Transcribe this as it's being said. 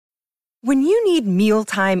When you need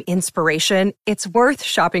mealtime inspiration, it's worth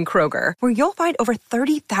shopping Kroger, where you'll find over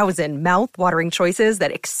 30,000 mouth-watering choices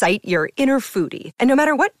that excite your inner foodie. And no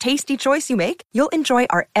matter what tasty choice you make, you'll enjoy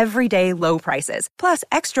our everyday low prices, plus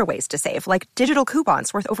extra ways to save, like digital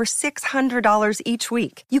coupons worth over $600 each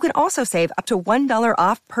week. You can also save up to $1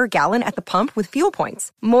 off per gallon at the pump with fuel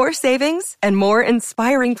points. More savings and more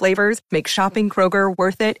inspiring flavors make shopping Kroger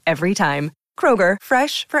worth it every time. Kroger,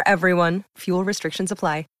 fresh for everyone. Fuel restrictions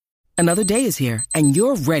apply. Another day is here, and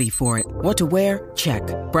you're ready for it. What to wear? Check.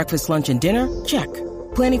 Breakfast, lunch, and dinner? Check.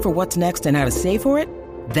 Planning for what's next and how to save for it?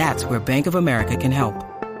 That's where Bank of America can help.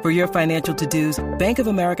 For your financial to-dos, Bank of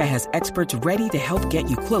America has experts ready to help get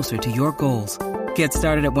you closer to your goals. Get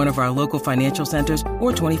started at one of our local financial centers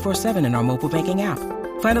or 24/7 in our mobile banking app.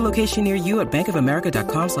 Find a location near you at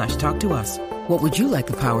bankofamerica.com/talktous. What would you like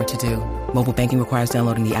the power to do? Mobile banking requires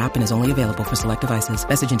downloading the app and is only available for select devices.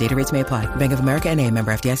 Message and data rates may apply. Bank of America N.A.,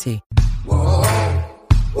 member FDIC. Whoa,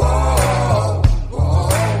 whoa,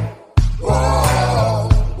 whoa, whoa,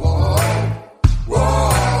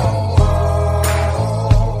 whoa.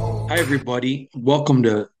 Hi, everybody. Welcome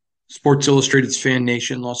to Sports Illustrated's Fan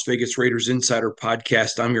Nation, Las Vegas Raiders Insider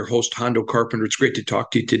Podcast. I'm your host, Hondo Carpenter. It's great to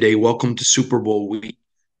talk to you today. Welcome to Super Bowl week.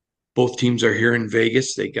 Both teams are here in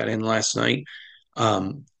Vegas. They got in last night.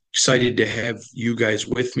 Excited to have you guys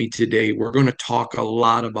with me today. We're going to talk a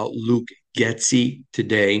lot about Luke Getsy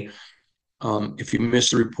today. If you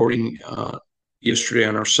missed the reporting yesterday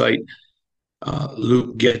on our site,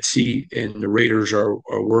 Luke Getsy and the Raiders are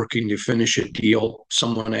working to finish a deal.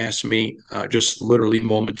 Someone asked me just literally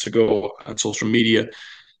moments ago on social media,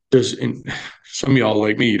 some of y'all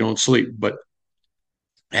like me, you don't sleep, but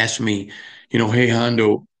asked me, hey,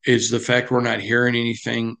 Hondo, is the fact we're not hearing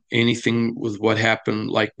anything with what happened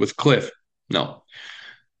like with Cliff? No.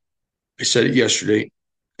 I said it yesterday,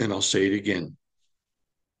 and I'll say it again.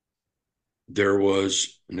 There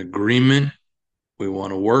was an agreement. We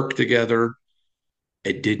want to work together.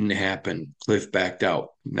 It didn't happen. Cliff backed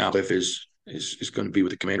out. Now Cliff is going to be with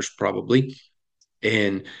the Commanders probably,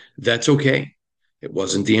 and that's okay. It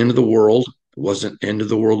wasn't the end of the world. It wasn't the end of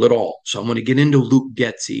the world at all. So I'm going to get into Luke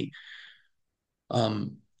Getsy.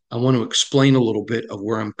 I want to explain a little bit of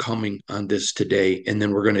where I'm coming on this today, and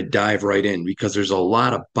then we're going to dive right in because there's a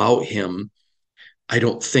lot about him I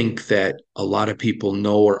don't think that a lot of people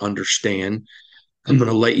know or understand. I'm going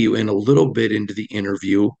to let you in a little bit into the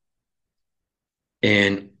interview,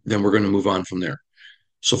 and then we're going to move on from there.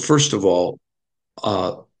 So first of all,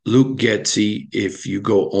 Luke Getsy, if you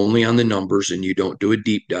go only on the numbers and you don't do a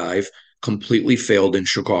deep dive, completely failed in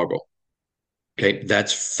Chicago. Okay,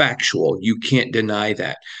 that's factual. You can't deny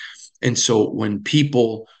that. And so when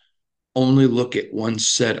people only look at one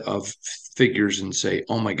set of figures and say,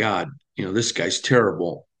 oh my God, this guy's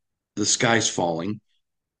terrible, the sky's falling,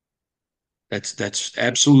 that's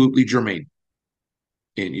absolutely germane.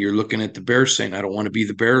 And you're looking at the Bears saying, I don't want to be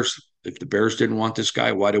the Bears. If the Bears didn't want this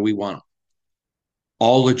guy, why do we want him?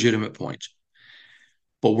 All legitimate points.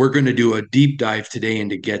 But we're going to do a deep dive today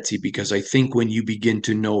into Getsy because I think when you begin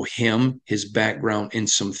to know him, his background, and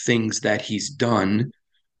some things that he's done,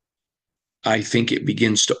 I think it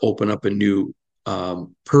begins to open up a new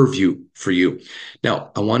purview for you.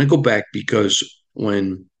 Now, I want to go back because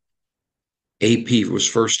when AP was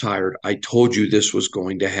first hired, I told you this was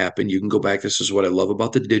going to happen. You can go back. This is what I love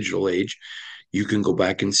about the digital age. You can go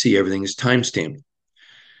back and see everything is timestamped.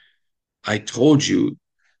 I told you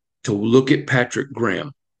to look at Patrick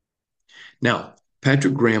Graham. Now,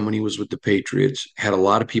 Patrick Graham, when he was with the Patriots, had a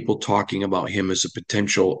lot of people talking about him as a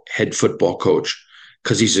potential head football coach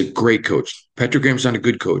because he's a great coach. Patrick Graham's not a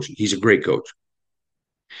good coach. He's a great coach.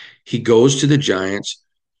 He goes to the Giants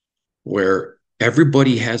where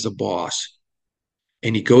everybody has a boss.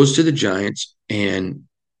 And he goes to the Giants, and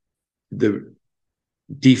the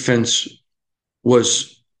defense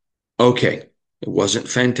was okay. It wasn't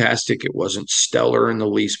fantastic. It wasn't stellar in the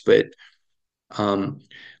least bit.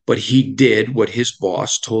 But he did what his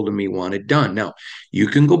boss told him he wanted done. Now, you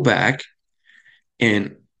can go back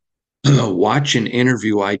and watch an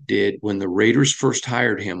interview I did when the Raiders first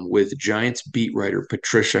hired him with Giants beat writer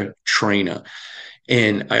Patricia Traina.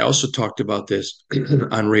 And I also talked about this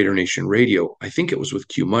on Raider Nation Radio. I think it was with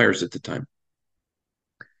Q Myers at the time.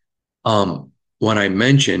 When I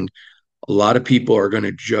mentioned a lot of people are going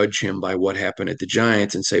to judge him by what happened at the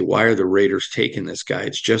Giants and say, why are the Raiders taking this guy?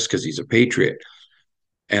 It's just because he's a Patriot.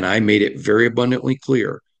 And I made it very abundantly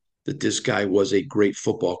clear that this guy was a great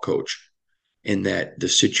football coach and that the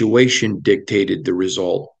situation dictated the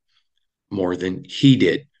result more than he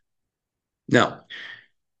did. Now,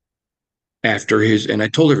 and I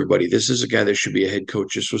told everybody, this is a guy that should be a head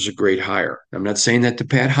coach. This was a great hire. I'm not saying that to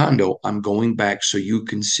Pat Hondo. I'm going back so you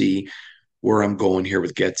can see where I'm going here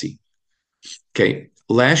with Getsy. Okay.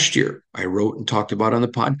 Last year, I wrote and talked about on the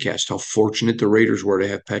podcast how fortunate the Raiders were to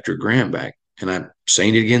have Patrick Graham back. And I'm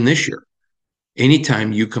saying it again this year.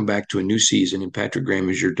 Anytime you come back to a new season and Patrick Graham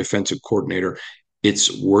is your defensive coordinator,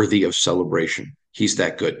 it's worthy of celebration. He's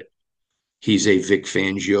that good. He's a Vic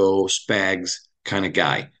Fangio, Spags kind of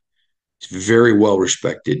guy. He's very well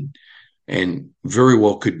respected and very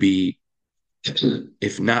well could be,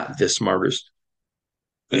 if not the smartest,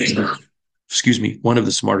 excuse me, one of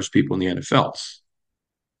the smartest people in the NFL.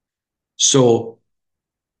 So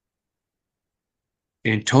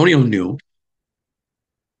Antonio knew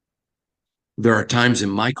there are times in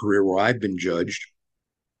my career where I've been judged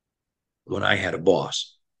when I had a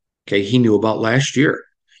boss. Okay. He knew about last year.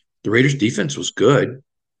 The Raiders defense was good.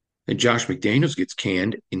 And Josh McDaniels gets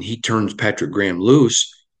canned and he turns Patrick Graham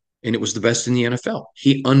loose. And it was the best in the NFL.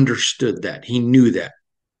 He understood that. He knew that.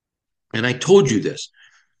 And I told you this.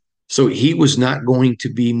 So he was not going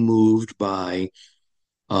to be moved by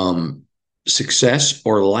success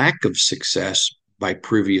or lack of success by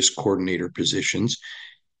previous coordinator positions.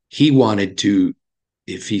 He wanted to,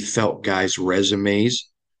 if he felt guys' resumes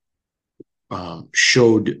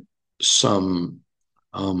showed some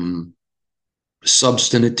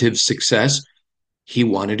substantive success, he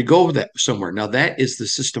wanted to go that somewhere. Now that is the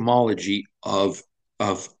systemology of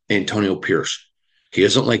Antonio Pierce. He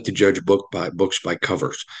doesn't like to judge books by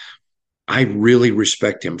covers. I really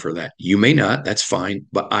respect him for that. You may not, that's fine,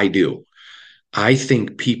 but I do. I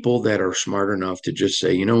think people that are smart enough to just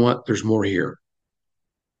say, you know what, there's more here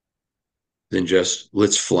than just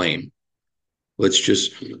let's flame. Let's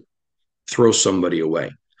just throw somebody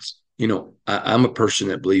away. I'm a person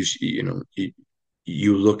that believes,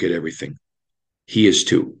 you look at everything. He is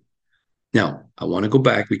too. Now, I want to go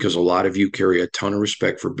back because a lot of you carry a ton of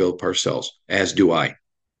respect for Bill Parcells, as do I.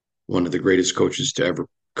 One of the greatest coaches to ever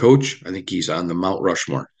coach. I think he's on the Mount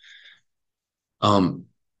Rushmore.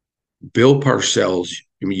 Bill Parcells,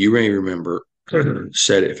 you may remember,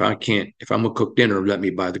 said, if I'm gonna cook dinner, let me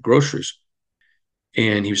buy the groceries.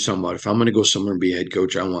 And he was talking about, if I'm gonna go somewhere and be a head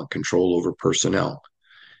coach, I want control over personnel.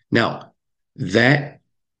 Now, that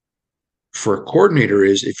for a coordinator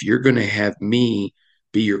is, if you're gonna have me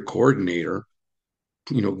be your coordinator,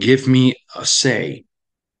 give me a say.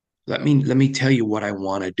 Let me tell you what I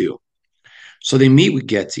want to do. So they meet with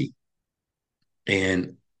Getsy,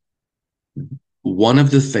 and one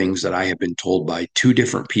of the things that I have been told by two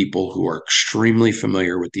different people who are extremely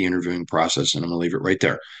familiar with the interviewing process, and I'm going to leave it right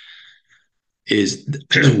there, is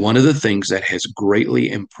one of the things that has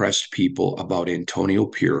greatly impressed people about Antonio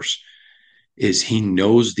Pierce is he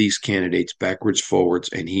knows these candidates backwards, forwards,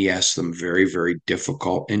 and he asks them very, very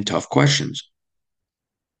difficult and tough questions.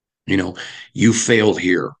 You failed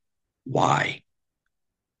here. Why?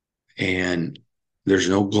 And there's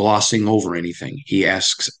no glossing over anything. He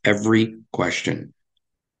asks every question.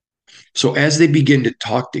 So as they begin to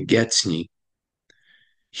talk to Getsy,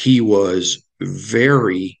 he was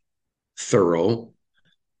very thorough.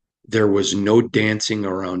 There was no dancing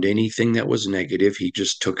around anything that was negative. He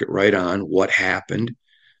just took it right on. What happened?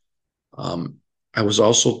 I was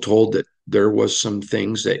also told that there was some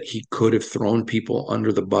things that he could have thrown people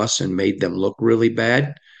under the bus and made them look really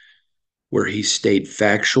bad, where he stayed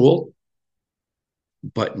factual,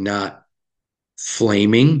 but not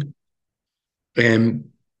flaming. And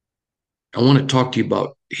I want to talk to you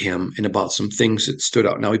about him and about some things that stood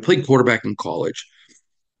out. Now, he played quarterback in college,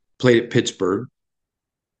 played at Pittsburgh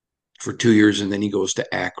for 2 years, and then he goes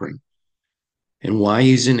to Akron. And why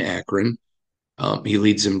he's in Akron, he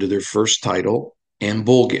leads them to their first title and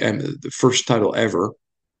bowl game, the first title ever,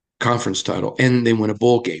 conference title, and they win a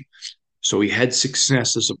bowl game. So he had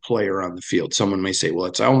success as a player on the field. Someone may say, well,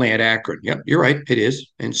 it's only at Akron. Yep, you're right. It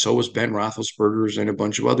is. And so was Ben Roethlisberger's and a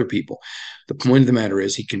bunch of other people. The point of the matter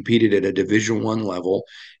is he competed at a Division I level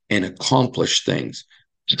and accomplished things,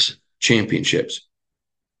 championships.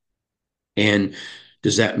 And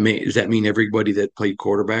does that mean everybody that played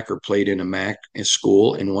quarterback or played in a MAC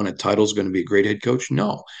school and won a title is going to be a great head coach?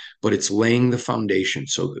 No, but it's laying the foundation.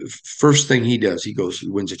 So the first thing he does, he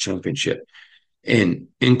wins a championship in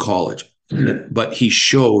college, but he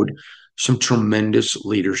showed some tremendous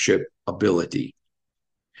leadership ability.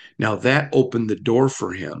 Now that opened the door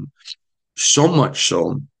for him, so much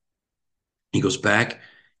so he goes back.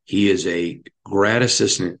 He is a grad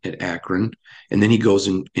assistant at Akron, and then he goes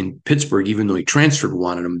in Pittsburgh, even though he transferred,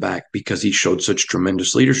 wanted him back because he showed such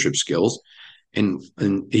tremendous leadership skills. And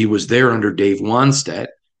he was there under Dave Wanstedt,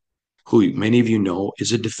 who many of you know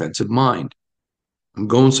is a defensive mind. I'm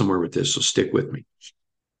going somewhere with this, so stick with me.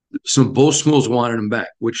 So both schools wanted him back,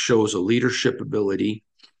 which shows a leadership ability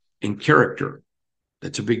and character.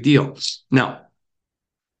 That's a big deal. Now,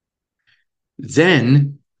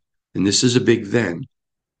 then, and this is a big then,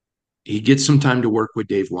 he gets some time to work with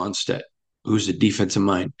Dave Wanstead, who's a defensive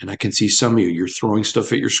mind. And I can see some of you, you're throwing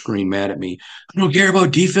stuff at your screen, mad at me. I don't care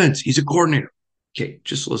about defense. He's a coordinator. Okay,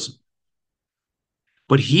 just listen.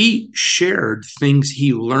 But he shared things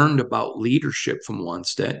he learned about leadership from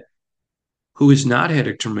Wanstead, who has not had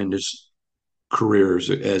a tremendous career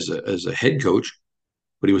as a head coach,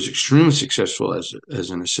 but he was extremely successful as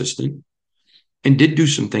an assistant and did do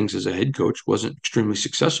some things as a head coach. Wasn't extremely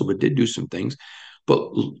successful, but did do some things.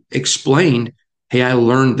 But explained, hey, I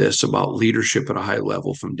learned this about leadership at a high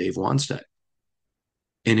level from Dave Wanstead.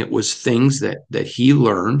 And it was things that he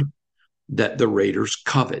learned that the Raiders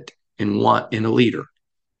covet and want in a leader.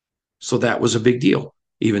 So that was a big deal.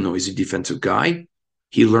 Even though he's a defensive guy,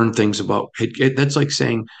 he learned things about that's like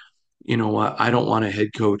saying, you know what, I don't want a head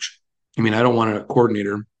coach. I mean, I don't want a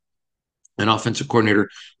coordinator, an offensive coordinator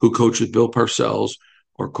who coached with Bill Parcells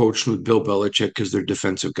or coached with Bill Belichick because they're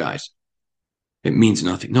defensive guys. It means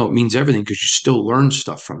nothing. No, it means everything because you still learn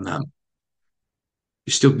stuff from them.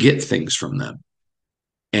 You still get things from them.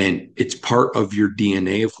 And it's part of your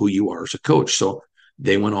DNA of who you are as a coach. So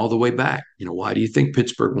they went all the way back. You know, why do you think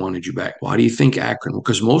Pittsburgh wanted you back? Why do you think Akron?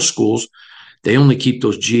 Because most schools, they only keep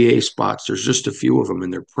those GA spots. There's just a few of them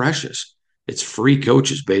and they're precious. It's free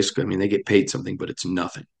coaches, basically. I mean, they get paid something, but it's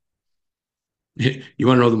nothing. You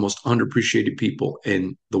want to know the most underappreciated people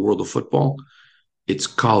in the world of football? It's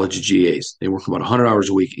college GAs. They work about 100 hours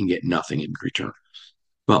a week and get nothing in return.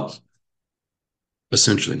 Well,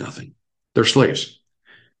 essentially nothing. They're slaves.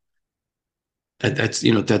 That's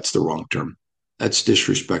the wrong term. That's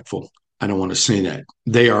disrespectful. I don't want to say that.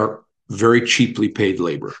 They are very cheaply paid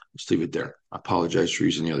labor. Let's leave it there. I apologize for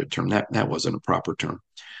using the other term. That wasn't a proper term.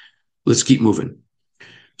 Let's keep moving.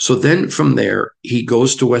 So then from there, he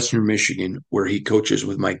goes to Western Michigan, where he coaches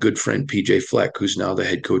with my good friend PJ Fleck, who's now the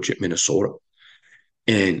head coach at Minnesota.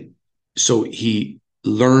 And so he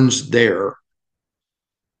learns there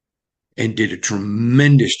and did a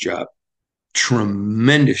tremendous job at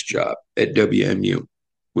WMU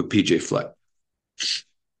with PJ Fleck.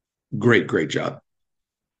 Great job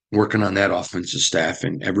working on that offensive staff.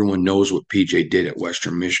 And everyone knows what PJ did at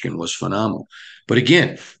Western Michigan was phenomenal. But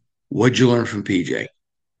again, what'd you learn from PJ?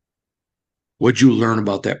 What'd you learn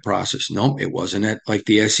about that process? No, it wasn't at like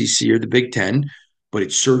the SEC or the Big Ten, but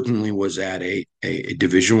it certainly was at a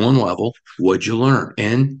Division I level. What'd you learn?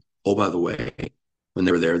 And, oh, by the way, when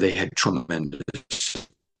they were there, they had tremendous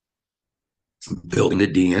building the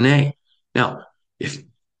DNA. Now, if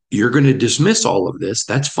you're going to dismiss all of this,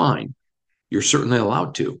 that's fine. You're certainly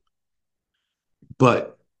allowed to.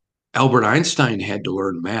 But Albert Einstein had to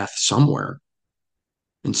learn math somewhere.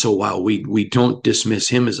 And so while we don't dismiss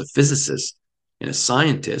him as a physicist and a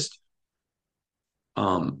scientist,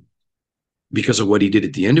 because of what he did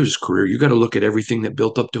at the end of his career, you got to look at everything that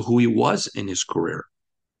built up to who he was in his career.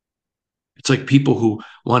 It's like people who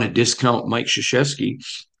want to discount Mike Krzyzewski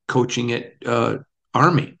coaching at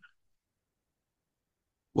Army.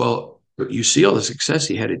 Well, you see all the success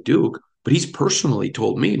he had at Duke, but he's personally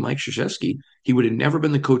told me, Mike Krzyzewski, he would have never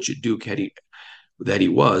been the coach at Duke had he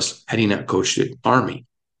not coached at Army.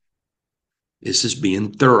 This is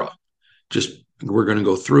being thorough. Just we're going to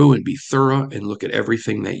go through and be thorough and look at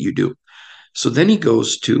everything that you do. So then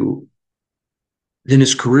then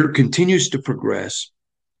his career continues to progress,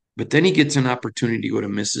 but then he gets an opportunity to go to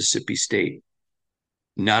Mississippi State,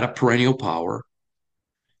 not a perennial power,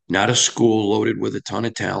 not a school loaded with a ton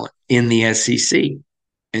of talent in the SEC.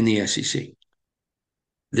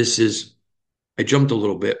 I jumped a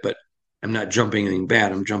little bit, but I'm not jumping anything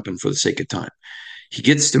bad. I'm jumping for the sake of time. He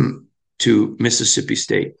gets to Mississippi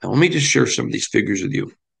State. Now, let me just share some of these figures with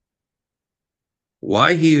you.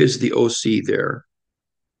 Why he is the OC there,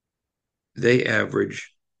 they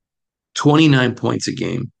average 29 points a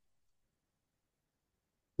game,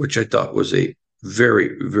 which I thought was a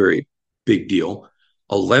very, very big deal.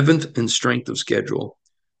 11th in strength of schedule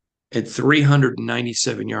and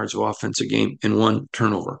 397 yards of offense a game and 1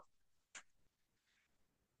 turnover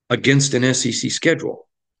against an SEC schedule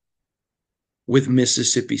with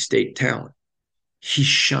Mississippi State talent. He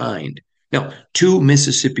shined. Now, to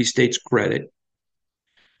Mississippi State's credit,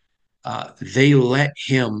 they let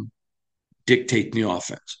him dictate the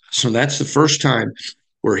offense. So that's the first time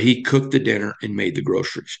where he cooked the dinner and made the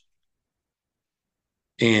groceries.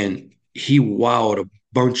 And he wowed a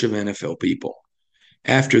bunch of NFL people.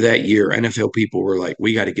 After that year, NFL people were like,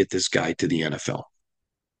 we got to get this guy to the NFL.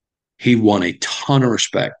 He won a ton of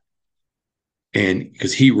respect. And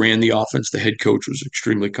because he ran the offense, the head coach was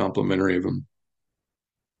extremely complimentary of him.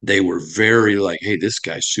 They were very like, hey, this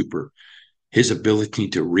guy's super. His ability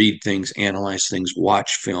to read things, analyze things,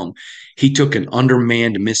 watch film. He took an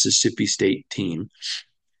undermanned Mississippi State team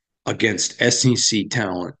against SEC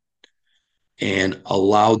talent and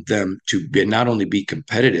allowed them to not only be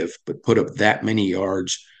competitive, but put up that many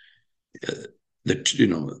yards.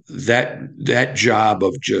 That job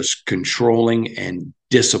of just controlling and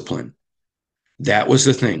discipline. That was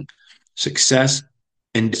the thing. Success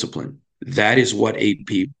and discipline. That is what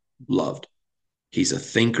AP loved. He's a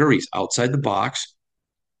thinker. He's outside the box.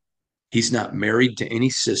 He's not married to any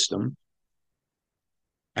system.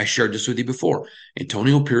 I shared this with you before.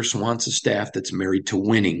 Antonio Pierce wants a staff that's married to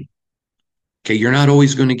winning. Okay, you're not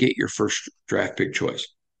always going to get your first draft pick choice.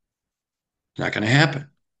 It's not going to happen.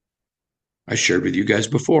 I shared with you guys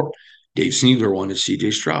before. Dave Sneedler wanted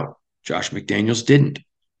CJ Stroud. Josh McDaniels didn't.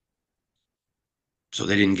 So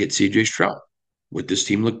they didn't get CJ Stroud. Would this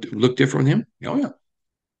team look different with him? Oh, yeah.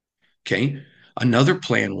 Okay. Another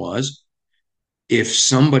plan was if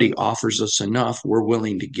somebody offers us enough, we're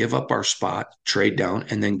willing to give up our spot, trade down,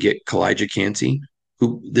 and then get Kalijah Kancey,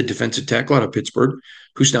 who the defensive tackle out of Pittsburgh,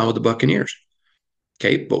 who's now with the Buccaneers.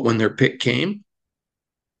 Okay. But when their pick came,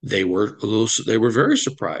 they were very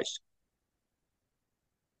surprised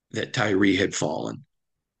that Tyree had fallen.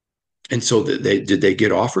 And so did they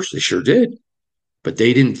get offers? They sure did. But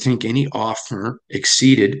they didn't think any offer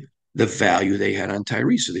exceeded the value they had on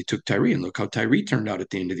Tyree. So they took Tyree, and look how Tyree turned out at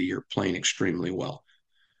the end of the year, playing extremely well.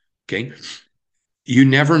 Okay. You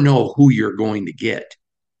never know who you're going to get.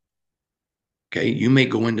 Okay. You may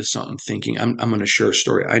go into something thinking, I'm going to share a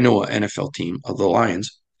story. I know an NFL team of the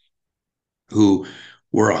Lions who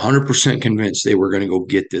were 100% convinced they were going to go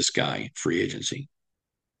get this guy free agency.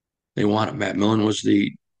 They wanted Matt Millen was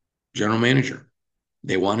the general manager.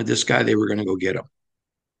 They wanted this guy. They were going to go get him.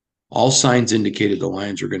 All signs indicated the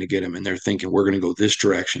Lions were going to get him, and they're thinking we're going to go this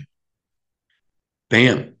direction.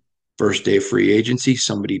 Bam. First day of free agency,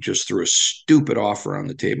 somebody just threw a stupid offer on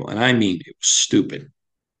the table. And I mean, it was stupid.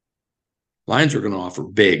 Lions were going to offer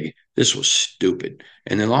big. This was stupid.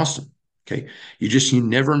 And they lost him. Okay. You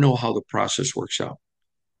never know how the process works out.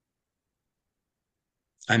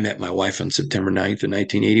 I met my wife on September 9th of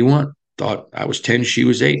 1981. Thought I was 10, she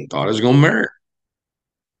was 8. Thought I was going to marry her.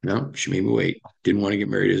 No, she made me wait. Didn't want to get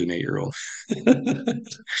married as an 8-year-old.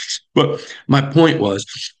 But my point was,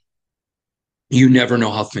 you never know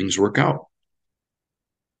how things work out.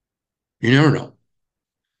 You never know.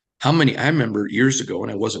 I remember years ago,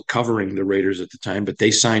 and I wasn't covering the Raiders at the time, but they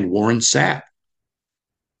signed Warren Sapp.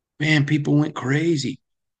 Man, people went crazy.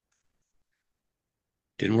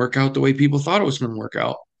 Didn't work out the way people thought it was going to work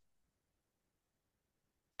out.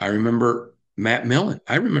 I remember Matt Millen.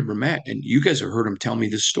 I remember Matt, and you guys have heard him tell me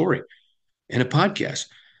this story in a podcast,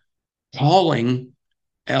 calling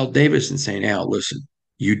Al Davis and saying, Al, listen,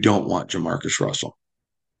 you don't want Jamarcus Russell.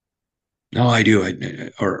 No, I do.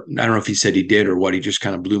 Or I don't know if he said he did or what. He just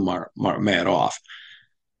kind of blew Matt off.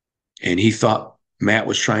 And he thought Matt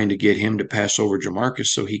was trying to get him to pass over Jamarcus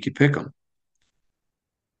so he could pick him.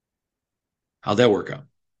 How'd that work out?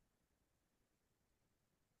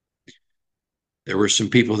 There were some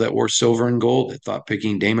people that wore silver and gold that thought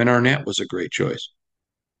picking Damon Arnett was a great choice.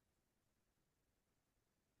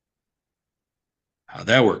 How'd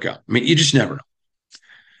that work out? I mean, you just never know.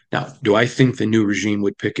 Now, do I think the new regime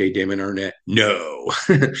would pick a Damon Arnett? No,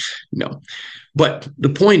 no. But the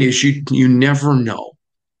point is, you never know,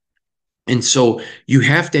 and so you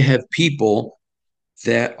have to have people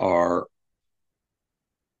that are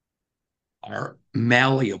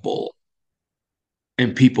malleable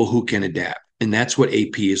and people who can adapt, and that's what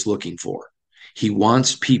AP is looking for. He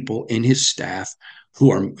wants people in his staff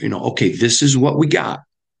who are, okay, this is what we got.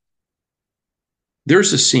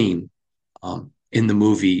 There's a scene in the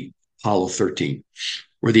movie Apollo 13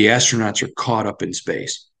 where the astronauts are caught up in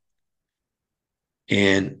space.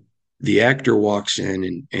 And the actor walks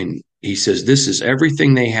in and he says, this is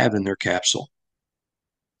everything they have in their capsule.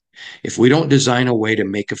 If we don't design a way to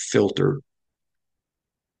make a filter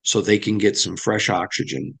so they can get some fresh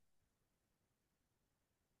oxygen,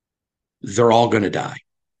 they're all going to die.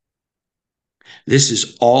 This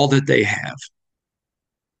is all that they have.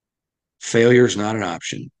 Failure is not an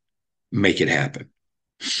option. Make it happen.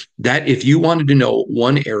 That if you wanted to know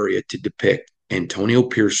one area to depict Antonio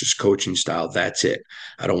Pierce's coaching style, that's it.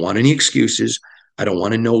 I don't want any excuses. I don't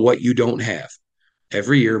want to know what you don't have.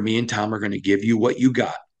 Every year, me and Tom are going to give you what you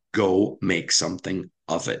got. Go make something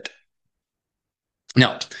of it.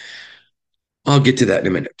 Now, I'll get to that in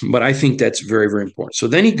a minute, but I think that's very, very important. So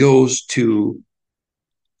then he goes to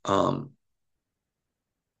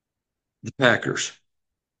the Packers.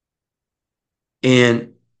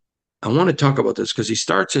 And I want to talk about this because he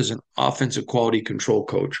starts as an offensive quality control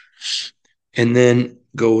coach and then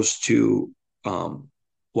goes to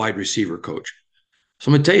wide receiver coach. So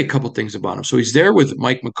I'm going to tell you a couple things about him. So he's there with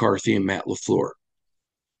Mike McCarthy and Matt LaFleur.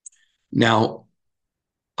 Now,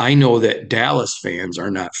 I know that Dallas fans are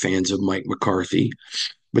not fans of Mike McCarthy,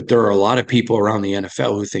 but there are a lot of people around the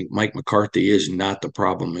NFL who think Mike McCarthy is not the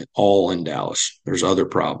problem at all in Dallas. There's other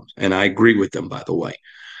problems. And I agree with them, by the way.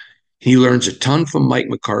 He learns a ton from Mike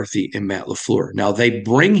McCarthy and Matt LaFleur. Now, they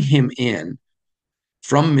bring him in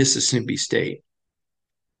from Mississippi State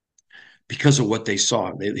because of what they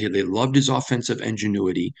saw. They loved his offensive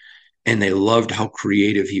ingenuity, and they loved how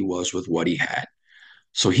creative he was with what he had.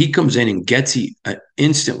 So he comes in and gets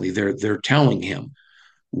instantly. They're telling him,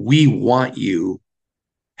 "We want you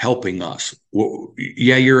helping us. Well,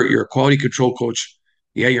 yeah, you're a quality control coach.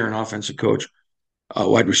 Yeah, you're an offensive coach,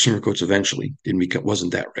 wide receiver coach. Eventually,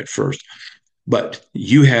 wasn't that at first, but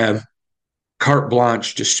you have carte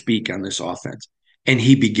blanche to speak on this offense." And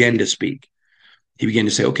he began to speak. He began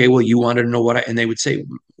to say, "Okay, well, you wanted to know what and they would say,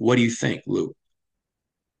 what do you think, Luke?"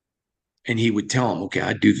 And he would tell them, "Okay,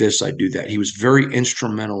 I do this, I do that." He was very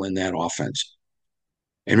instrumental in that offense.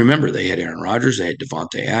 And remember, they had Aaron Rodgers, they had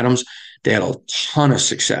Devontae Adams, they had a ton of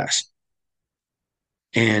success.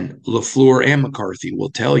 And LaFleur and McCarthy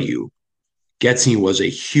will tell you Getsy was a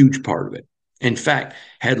huge part of it. In fact,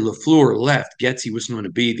 had LaFleur left, Getsy was going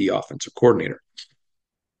to be the offensive coordinator.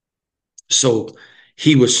 So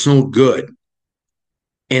he was so good.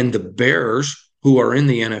 And the Bears, who are in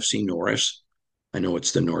the NFC North, I know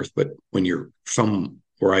it's the North, but when you're from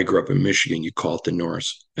where I grew up in Michigan, you call it the North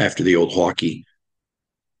after the old hockey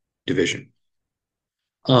division.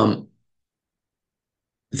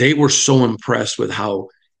 They were so impressed with how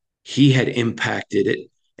he had impacted it,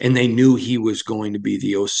 and they knew he was going to be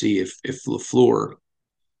the OC if LaFleur,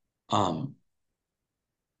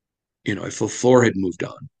 if LaFleur had moved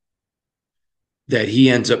on, that he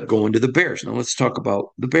ends up going to the Bears. Now let's talk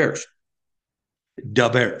about the Bears. The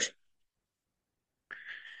Bears.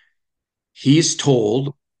 He's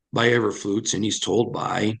told by Everflutes and he's told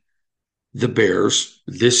by the Bears,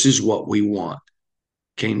 this is what we want.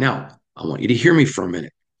 Okay, now I want you to hear me for a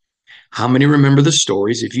minute. How many remember the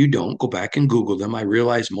stories? If you don't, go back and Google them. I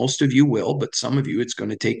realize most of you will, but some of you, it's going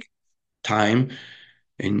to take time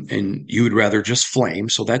and you would rather just flame,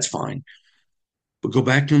 so that's fine. But go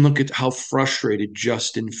back and look at how frustrated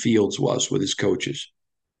Justin Fields was with his coaches.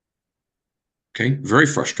 Okay, very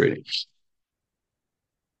frustrating.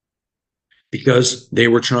 Because they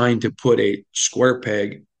were trying to put a square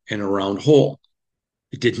peg in a round hole.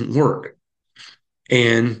 It didn't work.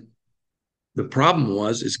 And the problem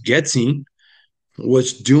is Getsy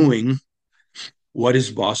was doing what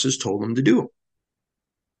his bosses told him to do.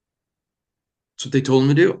 That's what they told him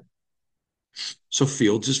to do. So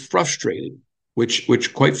Fields is frustrated,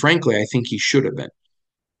 which quite frankly, I think he should have been.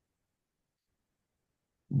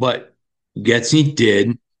 But Getsy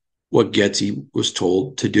did what Getsy was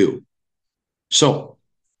told to do. So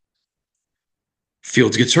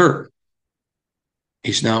Fields gets hurt.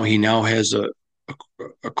 He now has a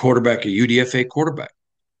quarterback, a UDFA quarterback,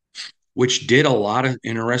 which did a lot of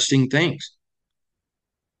interesting things.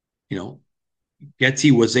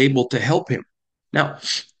 Getsy was able to help him. Now,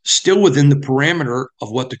 still within the parameter of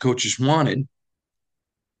what the coaches wanted,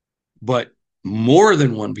 but more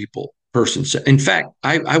than one person said. In fact,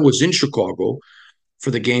 I was in Chicago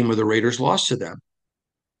for the game where the Raiders lost to them.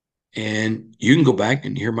 And you can go back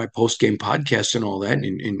and hear my post-game podcast and all that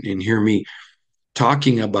and hear me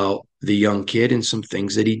talking about the young kid and some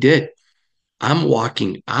things that he did. I'm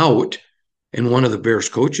walking out, and one of the Bears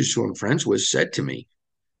coaches who I'm friends with said to me,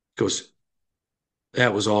 goes,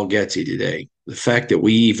 "That was all Getsy today. The fact that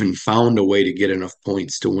we even found a way to get enough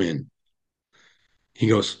points to win." He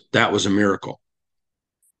goes, "That was a miracle."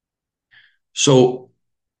 So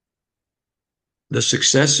the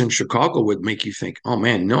success in Chicago would make you think, oh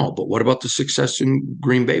man, no, but what about the success in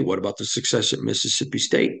Green Bay? What about the success at Mississippi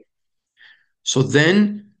State? So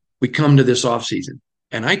then we come to this offseason.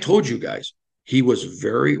 And I told you guys, he was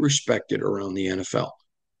very respected around the NFL.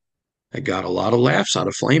 I got a lot of laughs out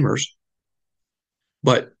of Flamers.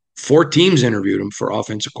 But 4 teams interviewed him for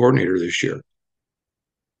offensive coordinator this year.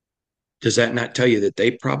 Does that not tell you that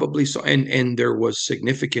they probably saw, and there was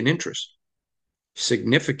significant interest.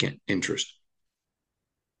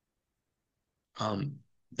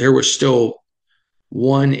 There was still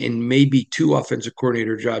 1 and maybe 2 offensive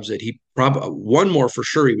coordinator jobs that he probably, 1 more for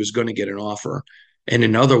sure he was going to get an offer, and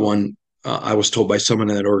another one I was told by someone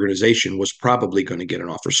in that organization was probably going to get an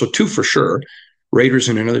offer. So 2 for sure, Raiders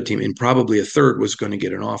and another team, and probably a third was going to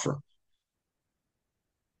get an offer.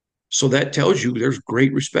 So that tells you there's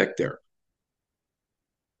great respect there.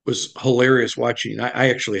 It was hilarious watching. I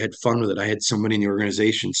actually had fun with it. I had somebody in the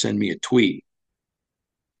organization send me a tweet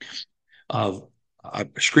of a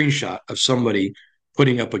screenshot of somebody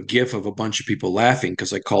putting up a GIF of a bunch of people laughing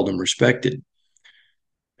because I called them respected.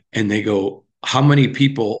 And they go, how many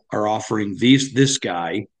people are offering this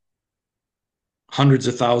guy hundreds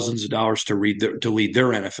of thousands of dollars to lead their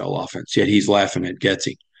NFL offense? Yet he's laughing at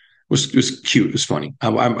Getsy. It was cute. It was funny.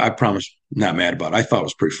 I promise, not mad about it. I thought it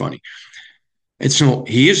was pretty funny. And so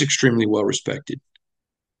he is extremely well respected.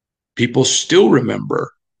 People still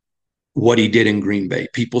remember what he did in Green Bay.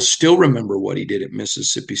 People still remember what he did at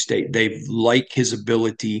Mississippi State. They like his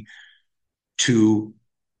ability to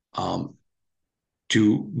um,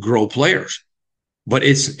 to grow players, but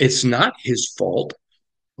it's not his fault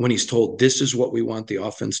when he's told this is what we want the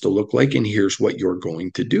offense to look like, and here's what you're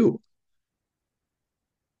going to do.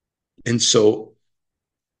 And so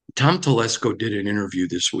Tom Telesco did an interview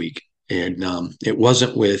this week, and it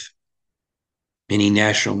wasn't with any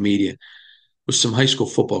national media, it was some high school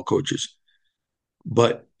football coaches.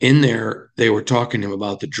 But in there, they were talking to him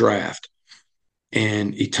about the draft.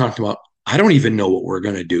 And he talked about, I don't even know what we're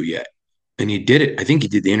going to do yet. And he did it. I think he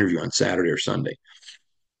did the interview on Saturday or Sunday.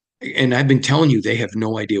 And I've been telling you, they have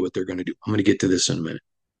no idea what they're going to do. I'm going to get to this in a minute.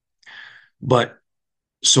 But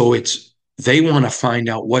so they want to find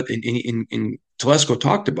out what, in Telesco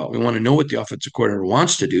talked about, we want to know what the offensive coordinator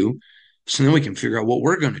wants to do. So then we can figure out what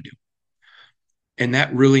we're going to do. And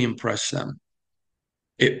that really impressed them.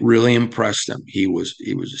 It really impressed them.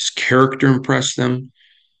 His character impressed them.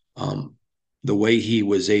 The way he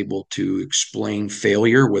was able to explain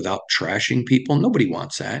failure without trashing people. Nobody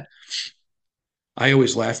wants that. I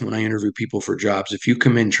always laugh when I interview people for jobs. If you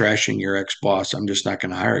come in trashing your ex-boss, I'm just not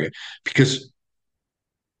going to hire you. Because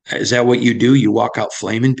is that what you do? You walk out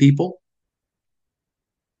flaming people?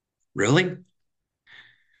 Really?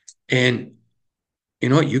 And you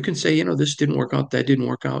know what? You can say, this didn't work out, that didn't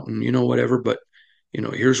work out, and whatever, but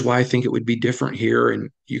here's why I think it would be different here.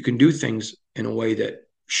 And you can do things in a way that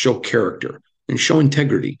show character and show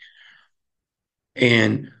integrity.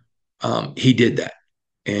 And he did that.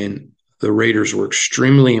 And the Raiders were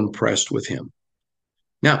extremely impressed with him.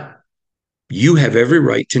 Now, you have every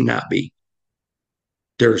right to not be.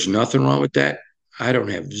 There's nothing wrong with that. I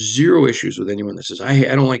don't have zero issues with anyone that says, I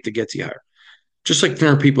don't like the Getsy hire. Just like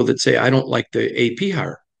there are people that say, I don't like the AP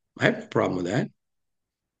hire. I have no problem with that.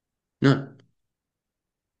 None.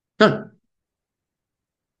 None.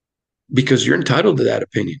 Because you're entitled to that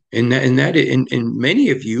opinion. And many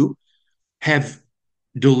of you have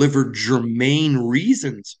delivered germane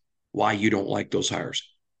reasons why you don't like those hires.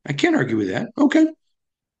 I can't argue with that. Okay.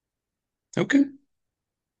 I'm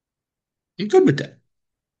good with that.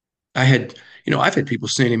 I've had people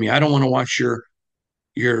saying to me, I don't want to watch your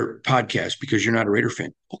podcast because you're not a Raider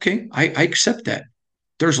fan. Okay, I accept that.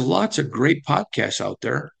 There's lots of great podcasts out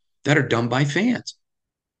there that are done by fans.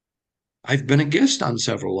 I've been a guest on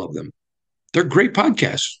several of them. They're great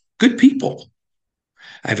podcasts, good people.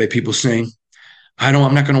 I've had people saying,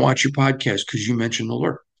 I'm not going to watch your podcast because you mentioned the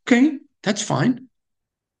Lord. Okay, that's fine.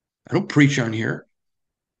 I don't preach on here,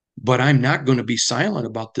 but I'm not going to be silent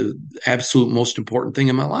about the absolute most important thing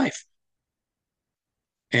in my life.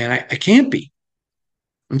 And I can't be.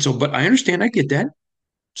 And so, but I understand, I get that.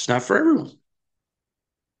 It's not for everyone.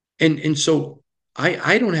 And so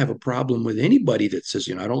I don't have a problem with anybody that says,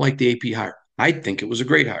 I don't like the AP hire. I think it was a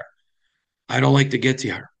great hire. I don't like the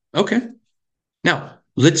Getsy hire. Okay. Now,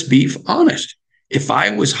 let's be honest. If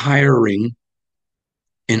I was hiring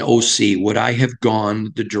an OC, would I have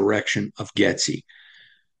gone the direction of Getsy?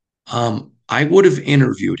 I would have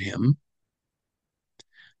interviewed him.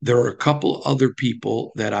 There are a couple other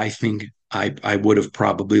people that I think I would have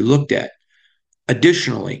probably looked at.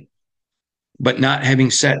 Additionally, but not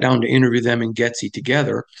having sat down to interview them and Getsy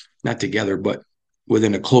together, not together, but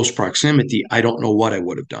within a close proximity, I don't know what I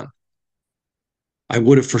would have done. I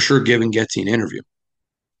would have for sure given Getsy an interview,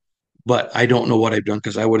 but I don't know what I've done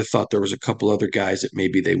because I would have thought there was a couple other guys that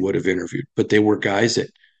maybe they would have interviewed, but they were guys that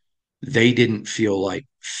they didn't feel like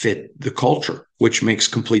fit the culture, which makes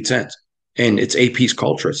complete sense. And it's AP's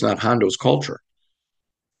culture. It's not Hondo's culture.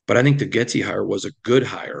 But I think the Getsy hire was a good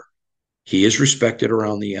hire. He is respected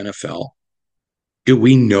around the NFL. Do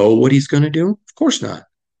we know what he's going to do? Of course not. Of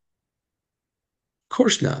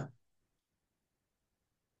course not.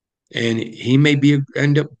 And he may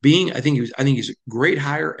end up being. I think he's a great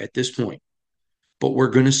hire at this point. But we're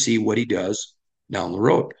going to see what he does down the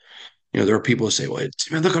road. There are people who say, "Well,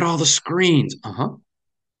 look at all the screens."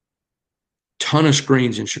 Ton of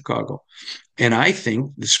screens in Chicago, and I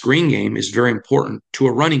think the screen game is very important to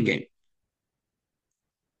a running game.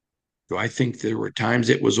 Do I think there were times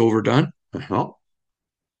it was overdone? No,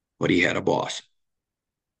 but he had a boss.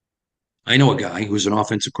 I know a guy who was an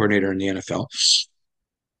offensive coordinator in the NFL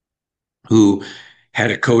who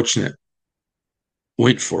had a coach that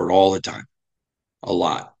went for it all the time, a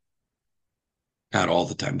lot, not all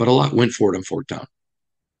the time, but a lot went for it on fourth down.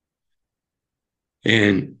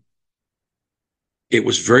 And it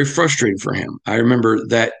was very frustrating for him. I remember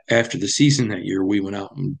that after the season that year, we went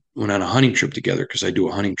out and went on a hunting trip together because I do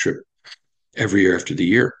a hunting trip every year after the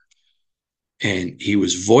year. And he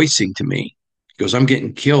was voicing to me, he goes, I'm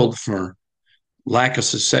getting killed for lack of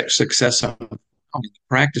success on the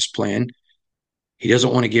practice plan. He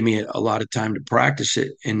doesn't want to give me a lot of time to practice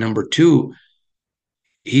it. And number two,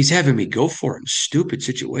 he's having me go for it in stupid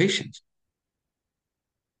situations.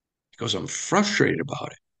 He goes, I'm frustrated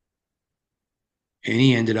about it. And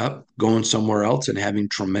he ended up going somewhere else and having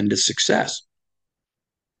tremendous success.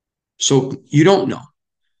 So you don't know.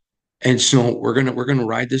 And so we're gonna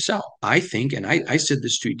ride this out. I think, and I said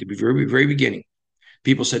this to you at the very, very beginning.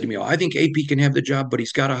 People said to me, oh, I think AP can have the job, but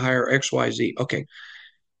he's got to hire XYZ. Okay.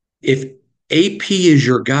 If AP is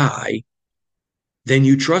your guy, then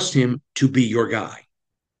you trust him to be your guy.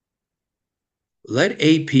 Let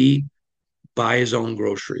AP buy his own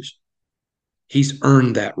groceries. He's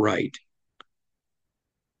earned that right.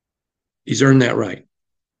 He's earned that right.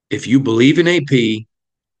 If you believe in AP,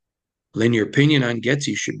 then your opinion on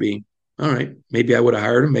Getsy should be, all right, maybe I would have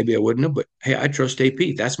hired him, maybe I wouldn't have, but hey, I trust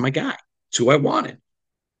AP. That's my guy. It's who I wanted.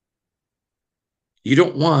 You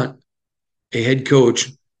don't want a head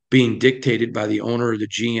coach being dictated by the owner or the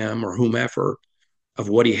GM or whomever of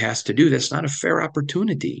what he has to do. That's not a fair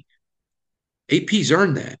opportunity. AP's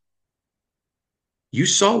earned that. You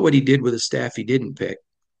saw what he did with the staff he didn't pick.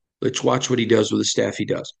 Let's watch what he does with the staff he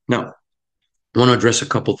does. Now, I want to address a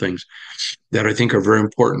couple things that I think are very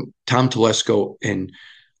important. Tom Telesco and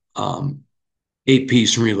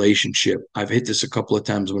AP's relationship. I've hit this a couple of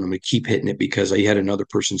times, but I'm going to keep hitting it because I had another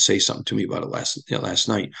person say something to me about it last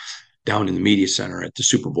night down in the media center at the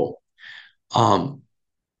Super Bowl.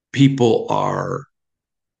 People are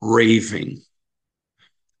raving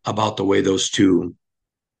about the way those two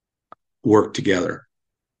work together,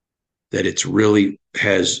 that it's really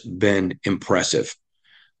has been impressive.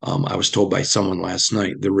 I was told by someone last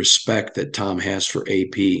night the respect that Tom has for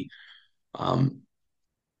AP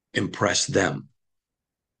impressed them.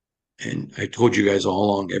 And I told you guys all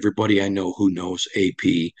along, everybody I know who knows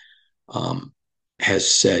AP has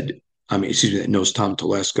said, that knows Tom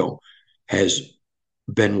Telesco has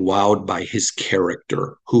been wowed by his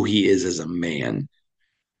character, who he is as a man.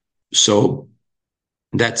 So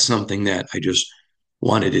that's something that I just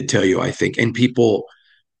wanted to tell you, I think. And people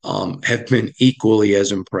have been equally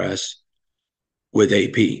as impressed with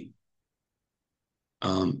AP.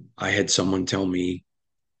 I had someone tell me,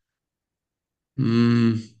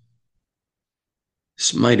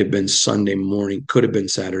 this might have been Sunday morning, could have been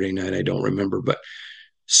Saturday night, I don't remember, but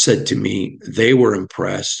said to me they were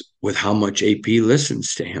impressed with how much AP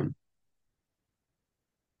listens to him.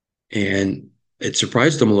 And it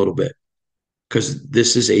surprised them a little bit because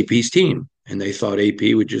this is AP's team. And they thought AP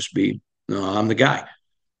would just be, no, I'm the guy.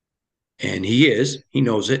 And he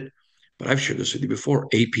knows it. But I've shared this with you before.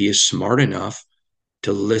 AP is smart enough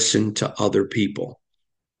to listen to other people.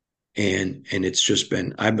 And it's just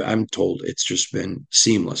been, I'm told it's just been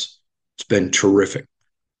seamless. It's been terrific.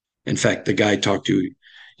 In fact, the guy I talked to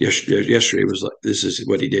yesterday was like, this is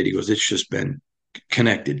what he did. He goes, it's just been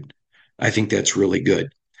connected. I think that's really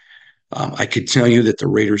good. I could tell you that the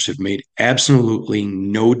Raiders have made absolutely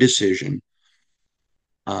no decision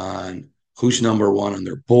on who's number one on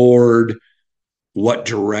their board, what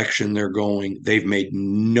direction they're going. They've made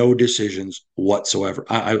no decisions whatsoever.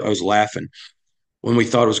 I was laughing when we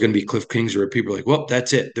thought it was going to be Cliff Kingsbury. People were like, well,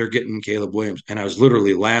 that's it. They're getting Caleb Williams. And I was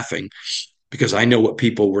literally laughing because I know what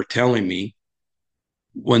people were telling me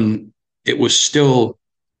when it was still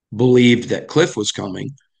believed that Cliff was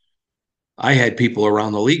coming. I had people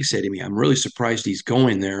around the league say to me, I'm really surprised he's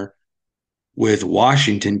going there with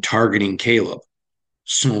Washington targeting Caleb.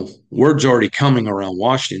 So word's already coming around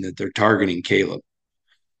Washington that they're targeting Caleb.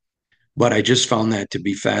 But I just found that to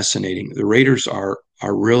be fascinating. The Raiders are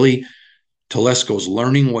really, Telesco's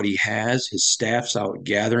learning what he has. His staff's out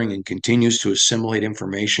gathering and continues to assimilate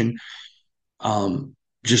information.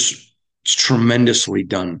 Just tremendously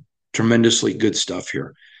done, tremendously good stuff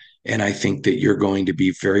here. And I think that you're going to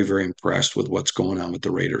be very, very impressed with what's going on with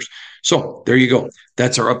the Raiders. So there you go.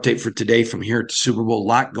 That's our update for today from here at the Super Bowl. A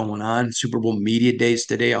lot going on. Super Bowl media days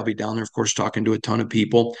today. I'll be down there, of course, talking to a ton of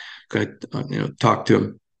people. Going to talk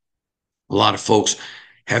to a lot of folks.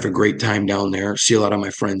 Have a great time down there. See a lot of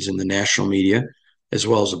my friends in the national media. as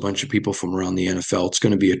well as a bunch of people from around the NFL. It's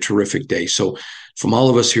going to be a terrific day. So from all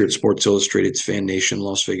of us here at Sports Illustrated's Fan Nation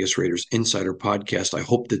Las Vegas Raiders Insider Podcast, I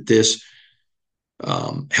hope that this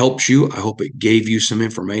helps you. I hope it gave you some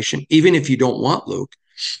information. Even if you don't want Luke,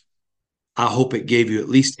 I hope it gave you at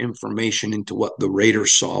least information into what the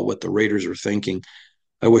Raiders saw, what the Raiders are thinking.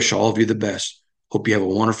 I wish all of you the best. Hope you have a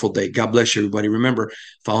wonderful day. God bless you, everybody. Remember,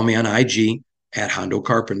 follow me on IG at Hondo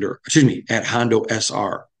Carpenter. Excuse me, at Hondo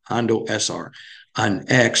SR. Hondo SR. On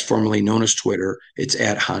X, formerly known as Twitter, it's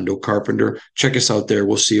at Hondo Carpenter. Check us out there.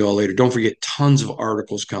 We'll see you all later. Don't forget, tons of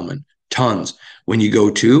articles coming. Tons. When you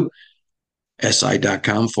go to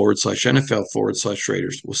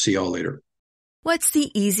si.com/NFL/Raiders. We'll see you all later. What's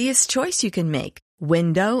the easiest choice you can make?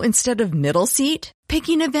 Window instead of middle seat?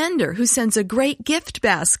 Picking a vendor who sends a great gift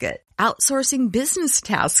basket? Outsourcing business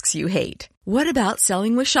tasks you hate? What about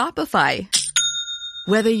selling with Shopify?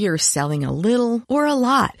 Whether you're selling a little or a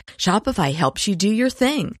lot, Shopify helps you do your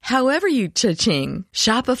thing, however you cha-ching.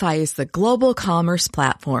 Shopify is the global commerce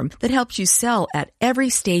platform that helps you sell at every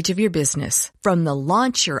stage of your business. From the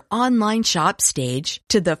launch your online shop stage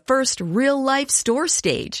to the first real-life store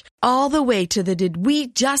stage, all the way to the did we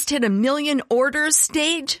just hit 1 million orders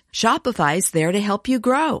stage. Shopify's there to help you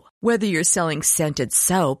grow. Whether you're selling scented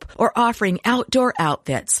soap or offering outdoor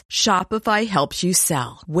outfits, Shopify helps you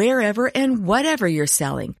sell. Wherever and whatever you're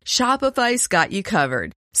selling, Shopify's got you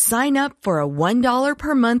covered. Sign up for a $1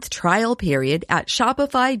 per month trial period at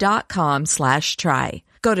shopify.com/try.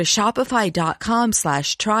 Go to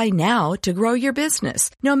shopify.com/try now to grow your business,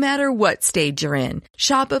 no matter what stage you're in.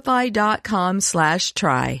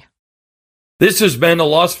 Shopify.com/try. This has been a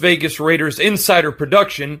Las Vegas Raiders Insider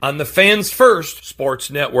production on the Fans First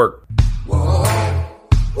Sports Network. Whoa.